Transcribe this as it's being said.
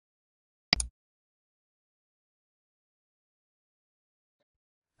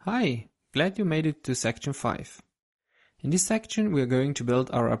Hi, glad you made it to section 5. In this section we are going to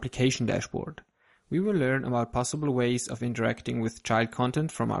build our application dashboard. We will learn about possible ways of interacting with child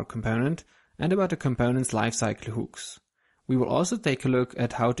content from our component and about the component's lifecycle hooks. We will also take a look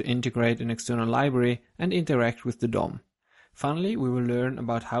at how to integrate an external library and interact with the DOM. Finally, we will learn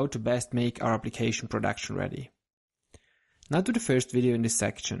about how to best make our application production ready. Now to the first video in this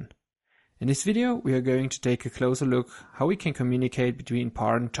section. In this video, we are going to take a closer look how we can communicate between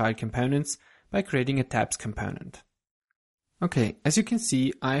parent and child components by creating a tabs component. Okay, as you can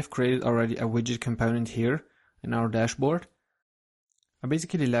see, I've created already a widget component here in our dashboard. I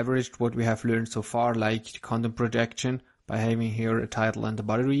basically leveraged what we have learned so far, like the content projection, by having here a title and a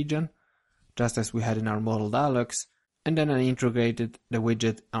body region, just as we had in our model dialogues, and then I integrated the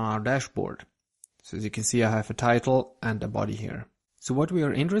widget on our dashboard. So as you can see, I have a title and a body here. So what we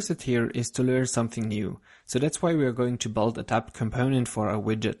are interested here is to learn something new. So that's why we are going to build a tab component for our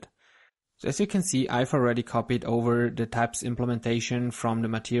widget. So as you can see, I've already copied over the tabs implementation from the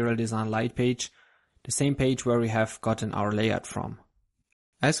Material Design Lite page, the same page where we have gotten our layout from.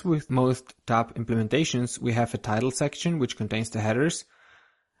 As with most tab implementations, we have a title section which contains the headers,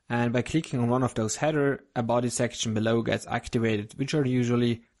 and by clicking on one of those headers, a body section below gets activated, which are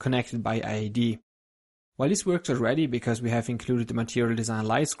usually connected by IAD. While this works already because we have included the Material Design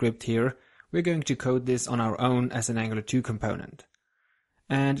Lite script here, we're going to code this on our own as an Angular 2 component.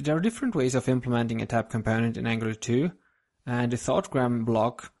 And there are different ways of implementing a tab component in Angular 2, and the ThoughtGram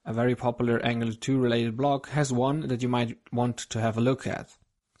blog, a very popular Angular 2 related blog, has one that you might want to have a look at.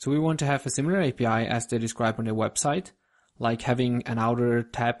 So we want to have a similar API as they describe on their website, like having an outer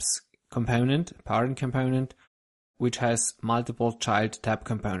tabs component, parent component, which has multiple child tab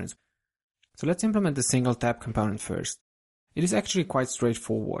components. So let's implement the single tab component first. It is actually quite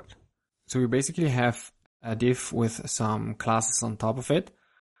straightforward. So we basically have a div with some classes on top of it,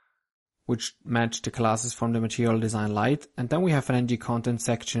 which match the classes from the Material Design Lite, and then we have an ngContent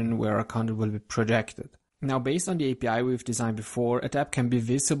section where our content will be projected. Now, based on the API we've designed before, a tab can be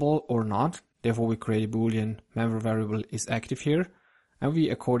visible or not. Therefore, we create a Boolean member variable is active here, and we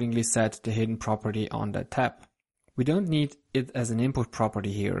accordingly set the hidden property on that tab. We don't need it as an input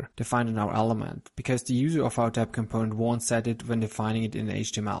property here, defined in our element, because the user of our tab component won't set it when defining it in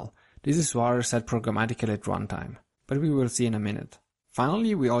HTML. This is rather set programmatically at runtime, but we will see in a minute.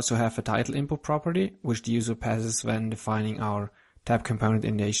 Finally, we also have a title input property, which the user passes when defining our tab component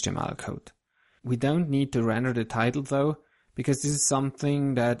in the HTML code. We don't need to render the title though, because this is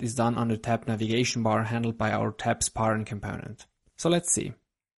something that is done on the tab navigation bar handled by our tabs parent component. So let's see.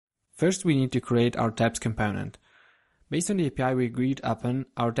 First, we need to create our tabs component. Based on the API we agreed upon,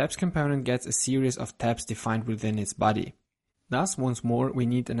 our tabs component gets a series of tabs defined within its body. Thus, once more, we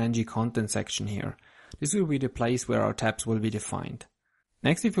need an ngContent section here. This will be the place where our tabs will be defined.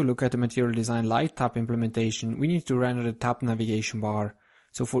 Next, if you look at the Material Design Lite tab implementation, we need to render the tab navigation bar.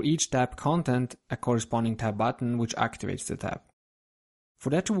 So for each tab content, a corresponding tab button which activates the tab. For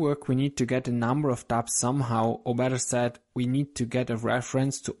that to work, we need to get a number of tabs somehow, or better said, we need to get a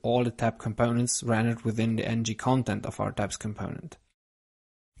reference to all the tab components rendered within the ngContent of our tabs component.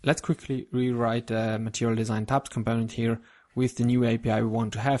 Let's quickly rewrite the Material Design tabs component here with the new API we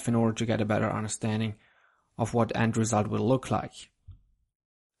want to have in order to get a better understanding of what the end result will look like.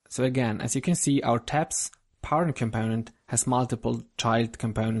 So again, as you can see, our tabs parent component has multiple child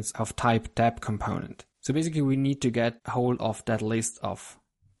components of type tab component. So basically we need to get hold of that list of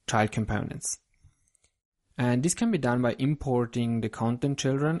child components. And this can be done by importing the content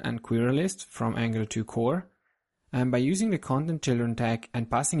children and query list from Angular 2 core. And by using the content children tag and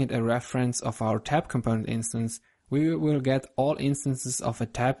passing it a reference of our tab component instance, we will get all instances of a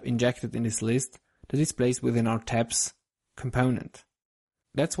tab injected in this list that is placed within our tabs component.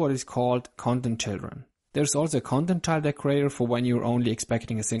 That's what is called content children. There's also a content child decorator for when you're only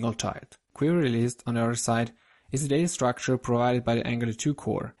expecting a single child. Query list, on the other side, is a data structure provided by the Angular 2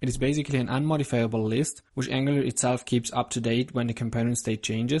 core. It is basically an unmodifiable list, which Angular itself keeps up to date when the component state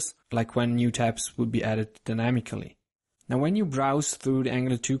changes, like when new tabs would be added dynamically. Now when you browse through the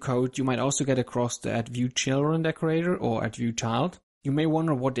Angular 2 code, you might also get across the @viewChildren decorator or @viewChild. You may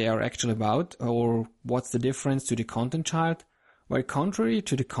wonder what they are actually about, or what's the difference to the content child. Where contrary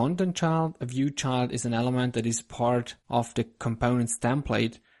to the content child, a view child is an element that is part of the component's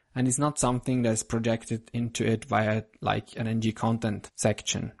template and is not something that is projected into it via like an ngContent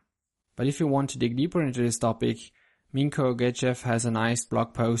section. But if you want to dig deeper into this topic, Minko Getchev has a nice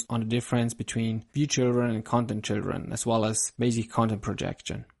blog post on the difference between view children and content children, as well as basic content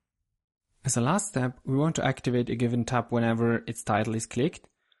projection. As a last step, we want to activate a given tab whenever its title is clicked.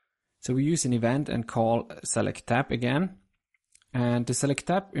 So we use an event and call select tab again. And the select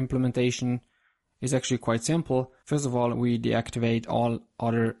tab implementation is actually quite simple. First of all, we deactivate all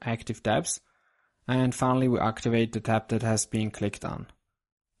other active tabs. And finally, we activate the tab that has been clicked on.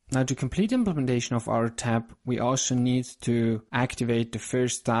 Now, to complete implementation of our tab, we also need to activate the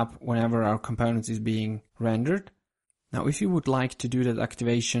first tab whenever our component is being rendered. Now, if you would like to do that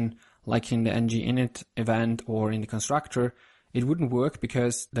activation like in the ngInit event or in the constructor, it wouldn't work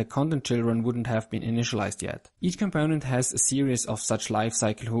because the content children wouldn't have been initialized yet. Each component has a series of such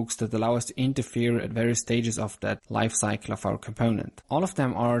lifecycle hooks that allow us to interfere at various stages of that lifecycle of our component. All of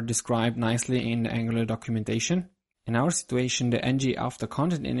them are described nicely in the Angular documentation. In our situation, the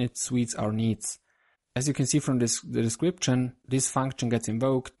ngAfterContentInit suits our needs. As you can see from the description, this function gets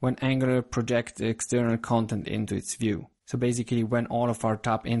invoked when Angular projects the external content into its view. So basically when all of our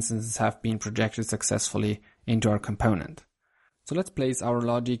tab instances have been projected successfully into our component. So let's place our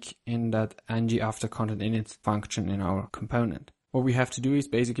logic in that ngAfterContentInit function in our component. What we have to do is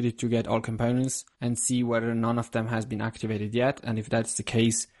basically to get all components and see whether none of them has been activated yet, and if that's the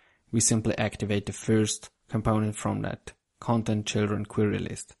case, we simply activate the first component from that content children query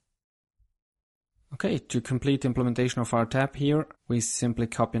list. Okay, to complete the implementation of our tab here, we simply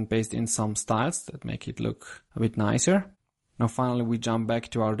copy and paste in some styles that make it look a bit nicer. Now finally we jump back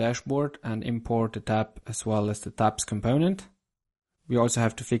to our dashboard and import the tab as well as the tabs component. We also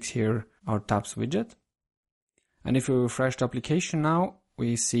have to fix here our tabs widget. And if we refresh the application now,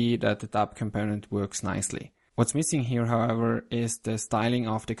 we see that the tab component works nicely. What's missing here, however, is the styling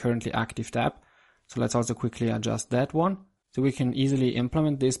of the currently active tab. So let's also quickly adjust that one. So we can easily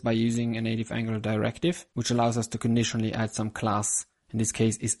implement this by using a native Angular directive, which allows us to conditionally add some class, in this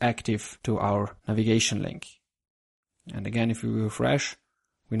case is active, to our navigation link. And again, if we refresh,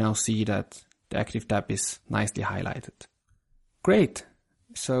 we now see that the active tab is nicely highlighted. Great!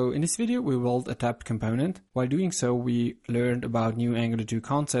 So in this video we built a tabbed component. While doing so, we learned about new Angular 2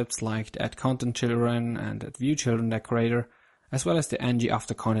 concepts like the add-content-children and the view-children decorator, as well as the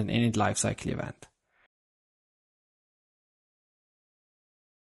ngAfterContentInit lifecycle event.